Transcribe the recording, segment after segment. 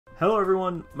Hello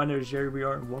everyone, my name is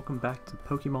Yeagerbr and welcome back to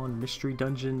Pokémon Mystery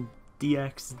Dungeon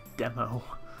DX Demo.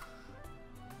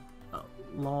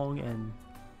 Long and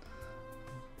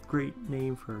great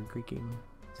name for a great game.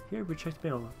 Here we checked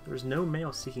mail. There's no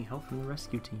mail seeking help from the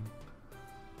rescue team.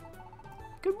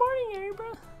 Good morning,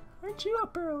 Yeagerbr. Aren't you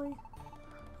up early?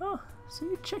 Oh, so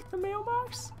you checked the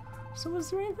mailbox? So was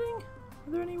there anything?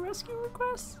 Are there any rescue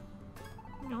requests?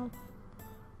 No.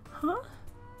 Huh?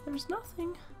 There's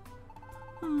nothing.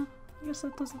 I guess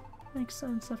that doesn't make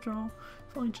sense after all.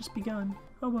 We've only just begun.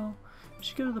 Oh well, we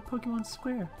should go to the Pokémon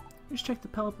Square. We should check the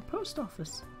PELIPPER post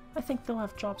office. I think they'll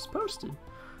have jobs posted.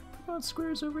 Pokémon Square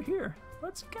is over here.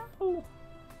 Let's go!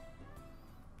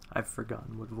 I've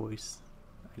forgotten what voice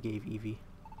I gave Eevee.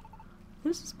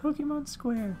 This is Pokémon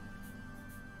Square.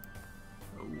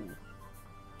 Oh.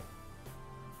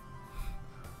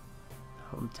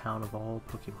 Hometown of all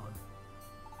Pokémon.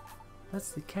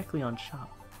 That's the Kecleon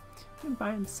shop. You can buy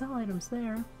and sell items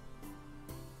there.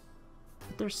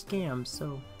 But they're scams,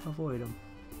 so avoid them.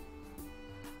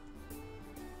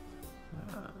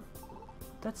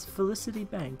 That's Felicity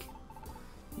Bank.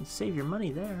 You can save your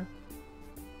money there.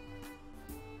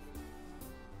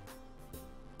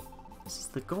 This is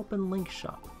the Gulpin Link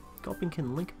shop. Gulpin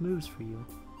can link moves for you.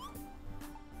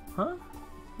 Huh?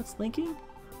 What's linking?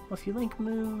 Well, if you link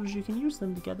moves, you can use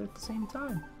them together at the same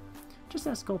time. Just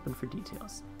ask Gulpin for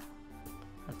details.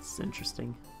 That's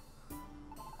interesting.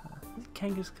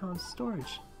 Kangaskhan's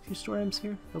storage. If you store items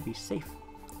here, they'll be safe.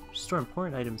 Store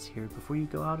important items here before you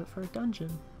go out for a dungeon.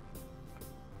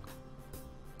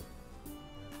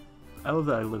 I love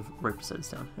that I live right beside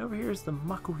this town. Over here is the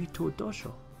Makuhito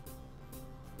Dojo.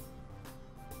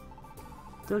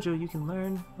 Dojo, you can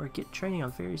learn or get training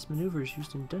on various maneuvers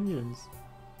used in dungeons.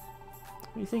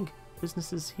 What do you think?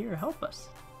 Businesses here help us.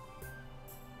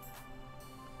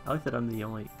 I like that I'm the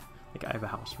only... Like, I have a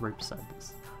house right beside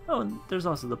this. Oh, and there's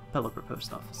also the PELIPPER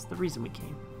post office, the reason we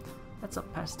came. That's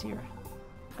up past here.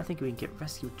 I think we can get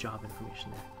rescue job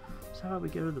information there. So how about we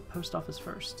go to the post office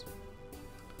first?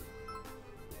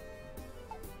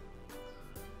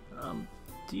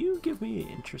 Do you give me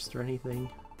interest or anything?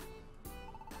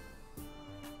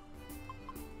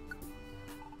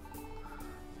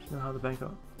 You know how the bank...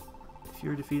 If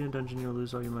you're defeated in a dungeon, you'll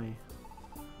lose all your money.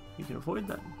 You can avoid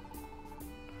that.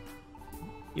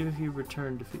 Even if you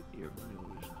return defeat, your money will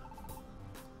lose.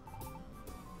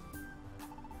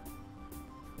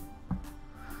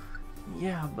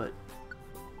 Yeah, but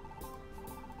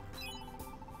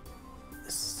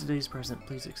this is today's present.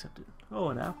 Please accept it. Oh,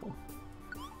 an apple.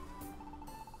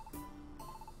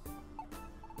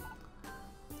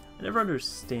 I never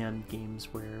understand games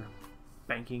where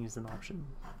banking is an option.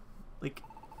 Like,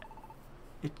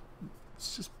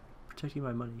 it's just protecting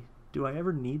my money. Do I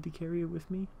ever need to carry it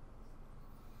with me?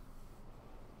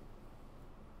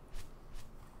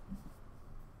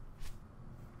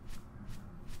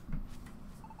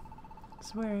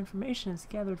 Where information is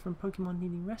gathered from Pokemon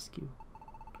needing rescue.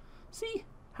 See?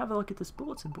 Have a look at this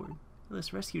bulletin board. It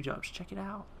lists rescue jobs. Check it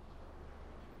out.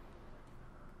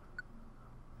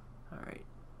 Alright.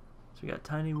 So we got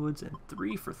Tiny Woods and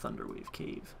 3 for Thunderwave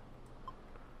Cave.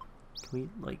 Can we,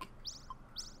 like...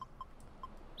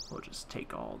 We'll just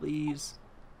take all these.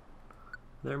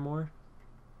 Are there more?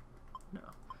 No.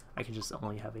 I can just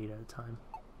only have 8 at a time.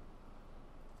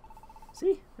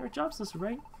 See? There are jobs listed,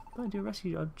 right? I'm going to do a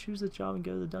rescue job. Choose the job and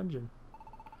go to the dungeon.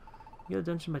 You go to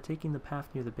the dungeon by taking the path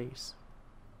near the base.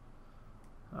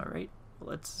 Alright,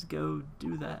 let's go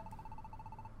do that.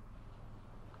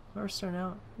 While we're starting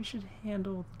out, we should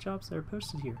handle the jobs that are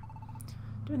posted here.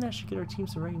 Doing that should get our team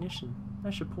some recognition.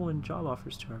 That should pull in job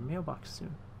offers to our mailbox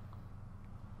soon.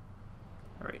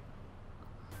 Alright.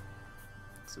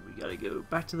 So we gotta go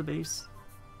back to the base.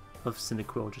 Love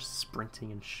Cyndaquil just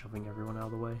sprinting and shoving everyone out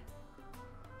of the way.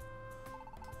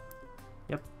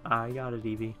 Yep, I got it,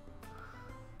 Eevee.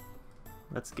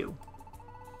 Let's go.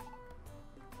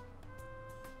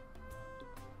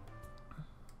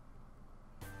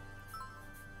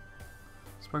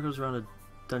 Sparkles around a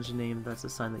dungeon name, that's a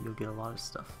sign that you'll get a lot of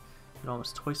stuff. You get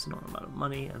almost twice the normal amount of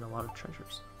money and a lot of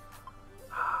treasures.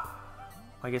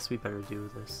 I guess we better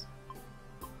do this.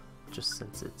 Just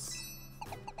since it's...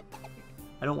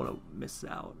 I don't want to miss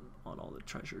out on all the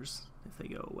treasures if they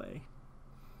go away.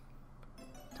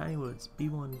 Tiny Woods, B1,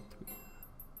 3.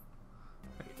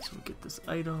 Alright, so we'll get this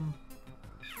item.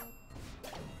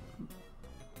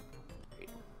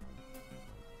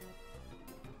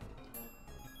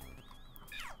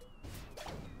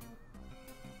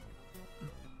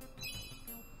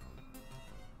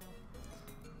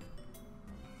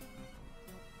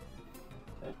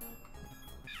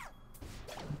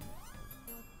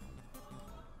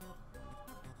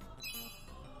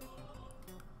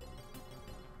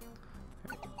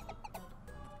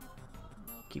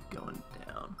 keep going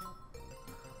down.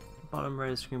 Bottom right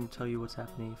of the screen will tell you what's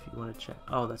happening if you want to check.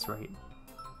 Oh, that's right.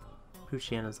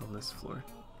 Poochyana's on this floor.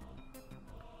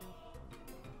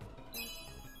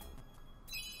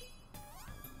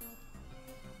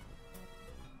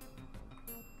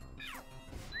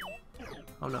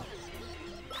 Oh no.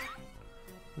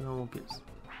 No one gets.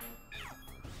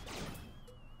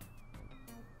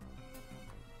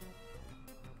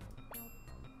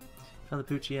 Found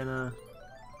the Poochyana.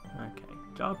 Okay,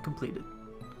 job completed.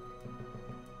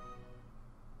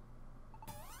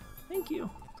 Thank you.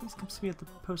 Please come see me at the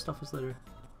post office later.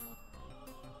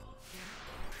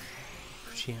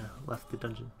 Poochyana left the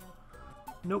dungeon.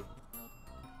 Nope.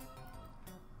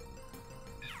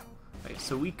 Okay,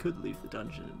 so we could leave the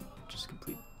dungeon and just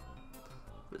complete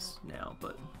this now,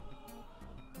 but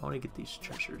I want to get these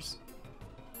treasures.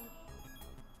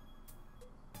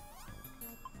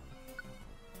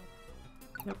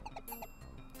 Yep.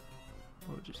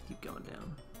 We'll just keep going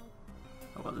down.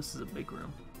 Oh wow, this is a big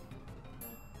room.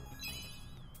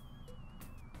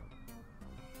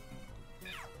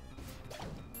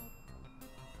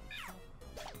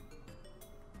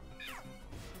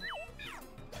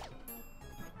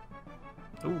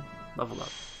 Ooh, leveled up.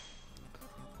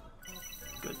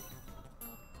 Good.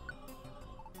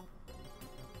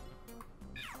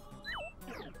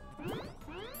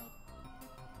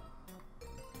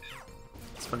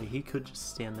 It's funny, he could just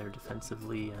stand there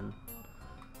defensively and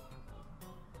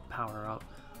power up.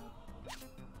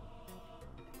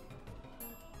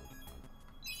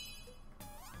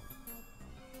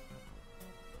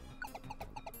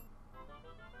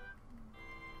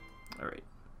 Alright.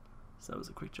 So that was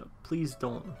a quick jump. Please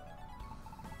don't.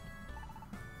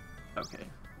 Okay.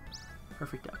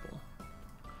 Perfect apple.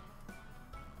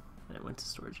 And it went to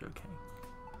storage, okay.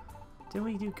 Didn't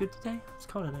we do good today? Let's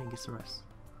call it a night and get some rest.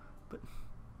 But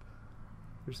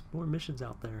there's more missions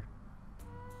out there.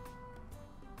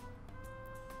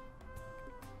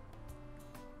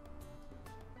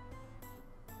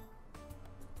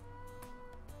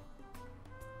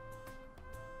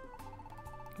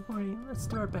 Good morning. Let's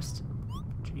do our best.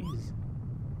 Jeez.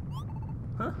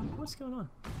 Huh? What's going on?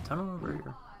 Tunnel over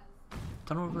here.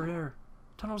 Tunnel over there.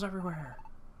 Tunnels everywhere.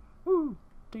 Woo!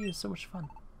 Digging is so much fun.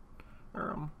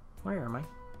 Where am I?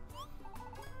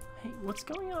 Hey, what's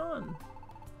going on?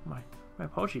 My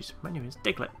apologies. My name is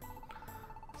Diglett.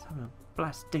 I was having a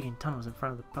blast digging tunnels in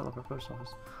front of the PELIPPER post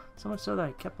office. So much so that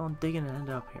I kept on digging and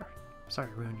ended up here. Sorry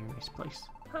to ruin your nice place.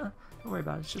 Huh? Don't worry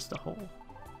about it. It's just a hole.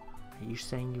 Are you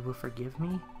saying you will forgive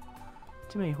me?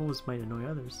 Too many holes might annoy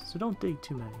others, so don't dig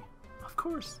too many. Of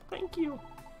course, thank you!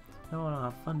 I want to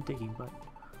have fun digging, but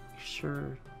be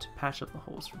sure to patch up the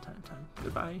holes from time to time.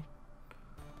 Goodbye.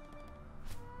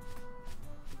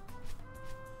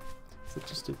 Is it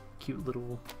just a cute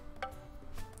little...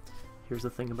 Here's the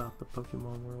thing about the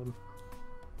Pokemon world.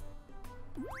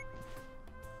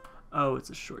 Oh, it's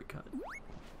a shortcut.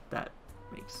 That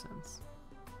makes sense.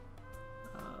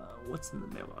 What's in the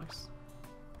mailbox?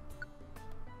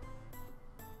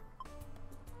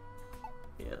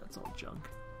 Yeah, that's all junk,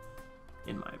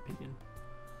 in my opinion.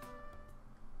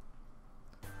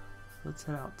 Let's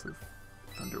head out to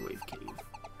Thunderwave Cave,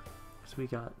 because we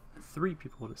got 3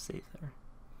 people to save there,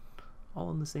 all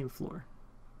on the same floor.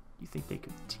 You think they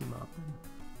could team up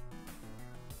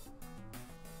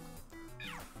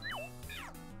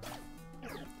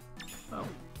and... Oh.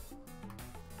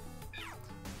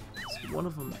 So one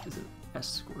of them is an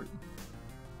escort.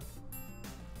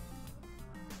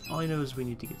 All I know is we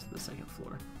need to get to the 2nd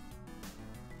floor.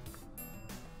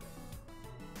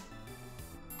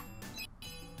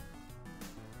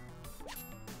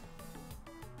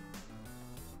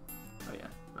 Oh yeah,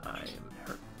 I am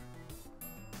hurt.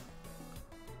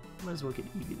 Might as well get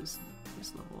Eevee this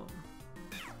level up.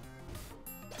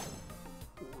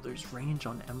 Oh, there's range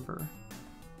on Ember.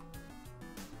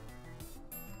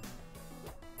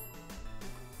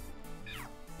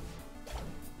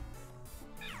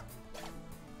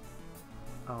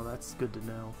 Oh, that's good to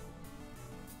know.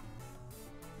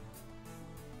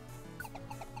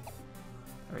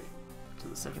 Alright, to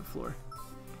the 2nd floor.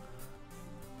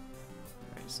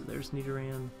 Alright, so there's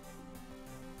Nidoran.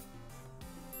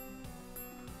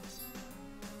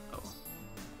 Oh.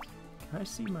 Can I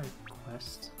see my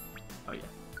quest? Oh yeah.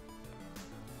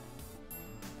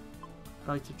 I'd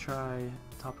like to try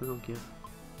topical gift.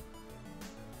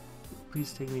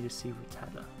 Please take me to see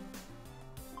Rattata.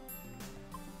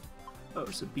 Oh,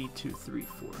 so B2, 3,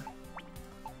 4.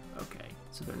 Okay,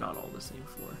 so they're not all the same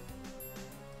floor.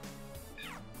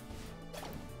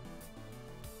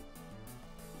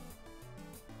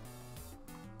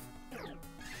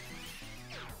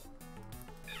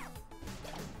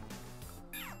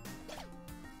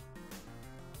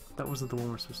 That wasn't the one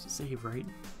we're supposed to save, right?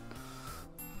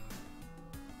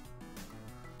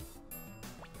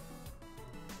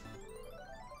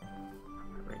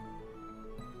 Alright.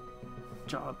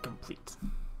 Job complete.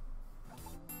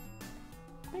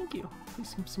 Thank you.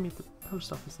 Please come see me at the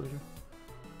post office later.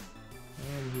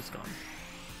 And he's gone.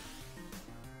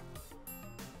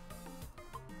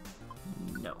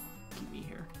 No, keep me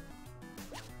here.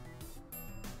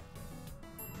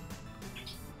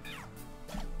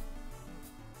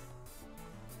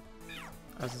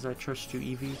 As I trust you,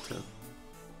 Eevee, to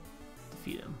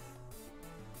defeat him.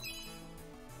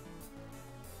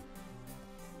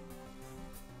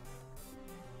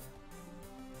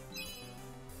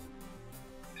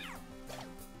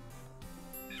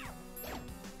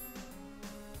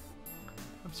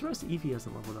 I'm surprised Eevee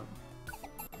hasn't leveled up.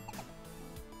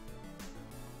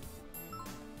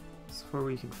 This is where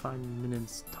you can find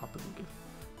Minon's topical gift.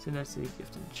 Send that to the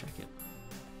gift and check it.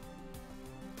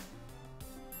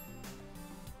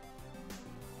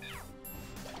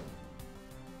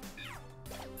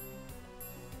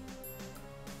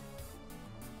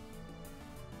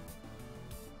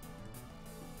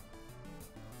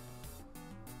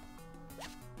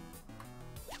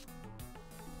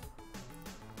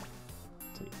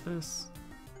 Take this.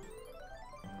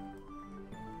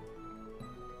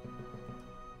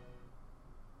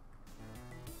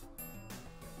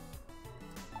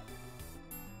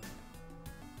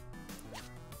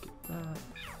 Get that.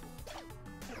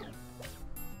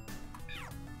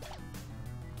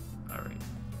 Alright.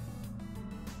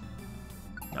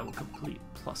 That will complete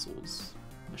Plusle's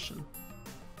mission.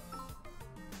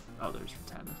 Oh, there's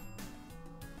Rattata.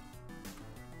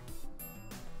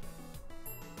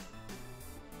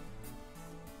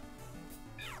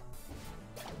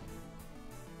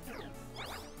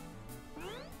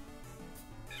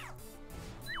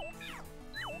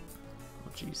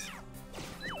 Jeez.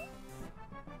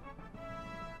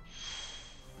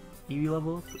 Eevee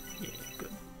level up? Yeah,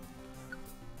 good.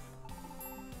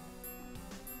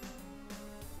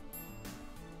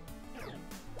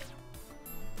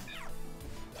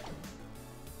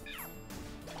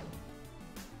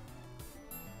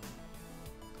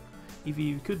 Eevee,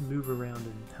 you could move around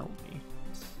and help me.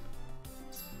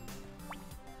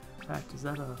 In fact, is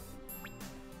that a...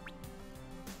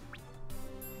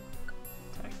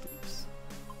 tactics?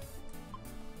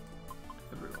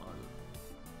 Everyone.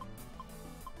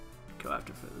 Go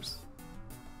after foes.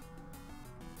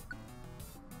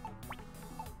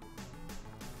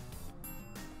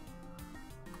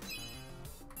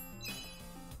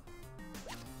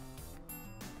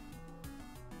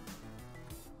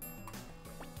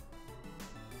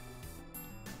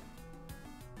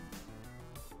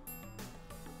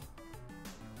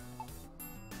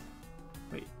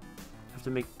 Wait, I have to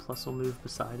make Plusle move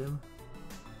beside him?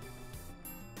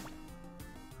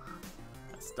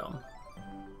 That's dumb.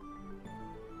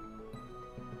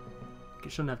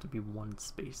 It shouldn't have to be one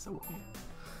space away.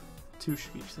 2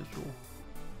 should be acceptable.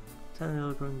 10 of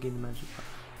the grown gain the magic power.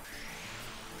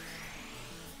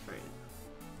 Right.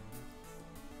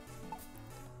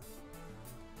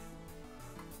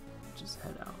 Just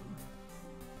head out.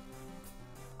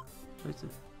 Try to...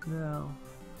 no.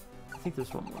 I think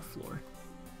there's one more floor.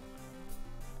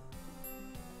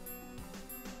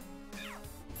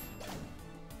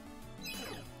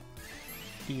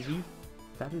 Eevee?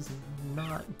 That is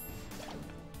not...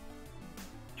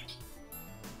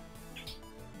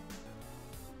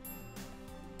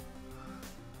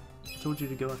 I told you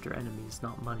to go after enemies,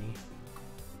 not money.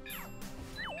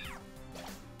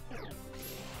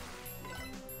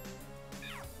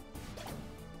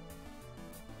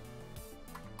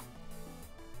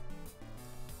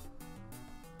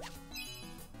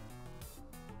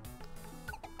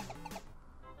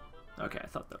 Okay, I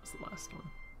thought that was the last one.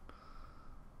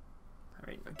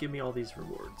 Alright, now give me all these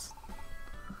rewards.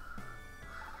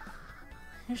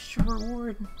 Here's your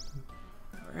reward.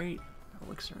 Alright,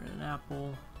 elixir and an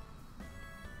apple.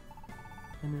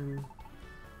 And then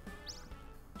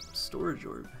storage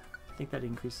orb. I think that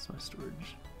increases my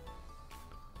storage.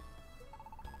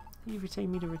 Thank you for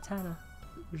taking me to Rattata.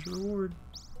 Here's your reward.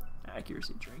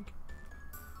 Accuracy drink.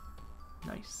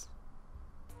 Nice.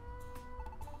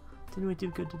 Didn't we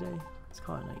do good today? Let's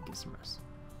call it a night, get some rest.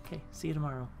 Okay, see you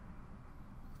tomorrow.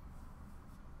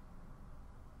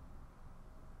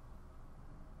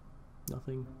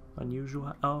 Nothing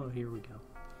unusual. Oh, here we go.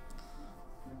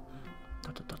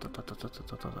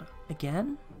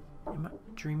 Again? Am I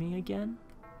dreaming again?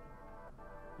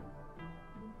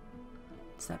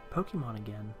 It's that Pokemon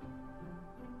again.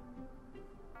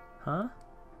 Huh?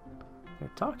 They're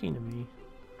talking to me.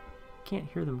 Can't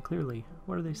hear them clearly.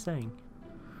 What are they saying?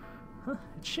 Huh,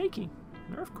 it's shaking.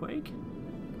 An earthquake?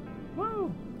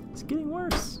 Whoa, it's getting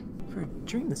worse. For a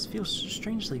dream, this feels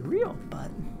strangely real,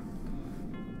 but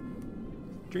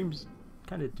dreams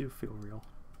kind of do feel real.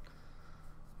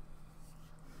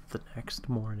 The next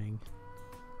morning.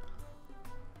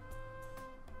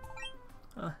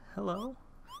 Hello?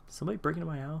 Somebody breaking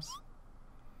into my house?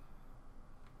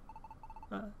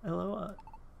 Hello?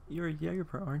 You're a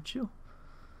Yeagerbr, aren't you?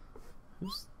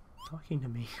 Who's talking to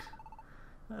me?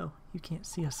 Oh, you can't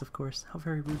see us, of course. How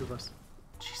very rude of us.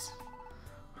 Jeez.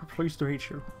 We're pleased to meet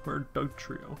you. We're a Doug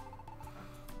trio.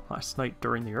 Last night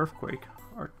during the earthquake,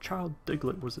 our child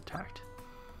Diglett was attacked.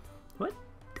 What?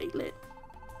 Diglett?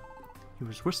 He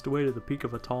was whisked away to the peak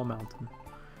of a tall mountain.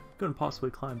 He couldn't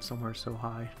possibly climb somewhere so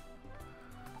high.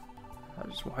 That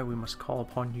is why we must call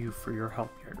upon you for your help,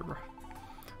 Yeagerbr.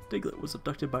 Diglett was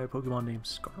abducted by a Pokemon named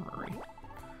Skarmory.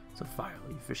 It's a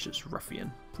vilely vicious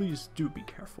ruffian. Please do be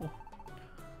careful.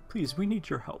 Please, we need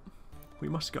your help. We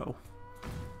must go.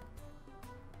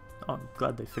 Oh, I'm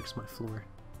glad they fixed my floor.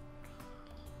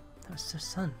 That was so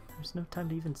son. There's no time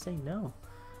to even say no.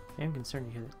 I am concerned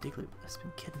to hear that Diglett has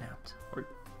been kidnapped. Or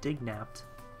dignapped.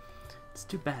 It's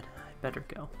too bad. I better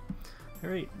go.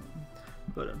 Alright.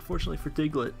 But unfortunately for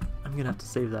Diglett, I'm gonna have to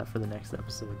save that for the next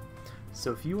episode.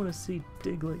 So if you want to see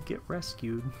Diglett get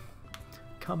rescued,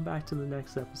 come back to the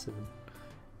next episode.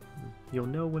 You'll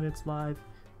know when it's live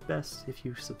best if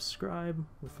you subscribe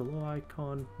with the little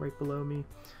icon right below me.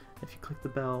 If you click the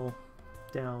bell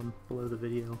down below the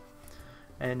video.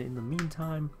 And in the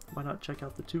meantime, why not check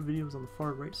out the two videos on the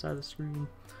far right side of the screen.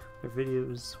 They're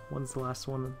videos. One's the last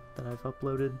one that I've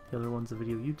uploaded. The other one's a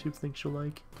video YouTube thinks you'll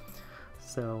like.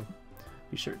 So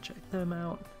be sure to check them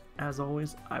out. As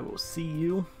always, I will see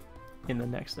you in the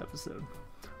next episode.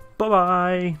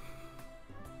 Bye-bye!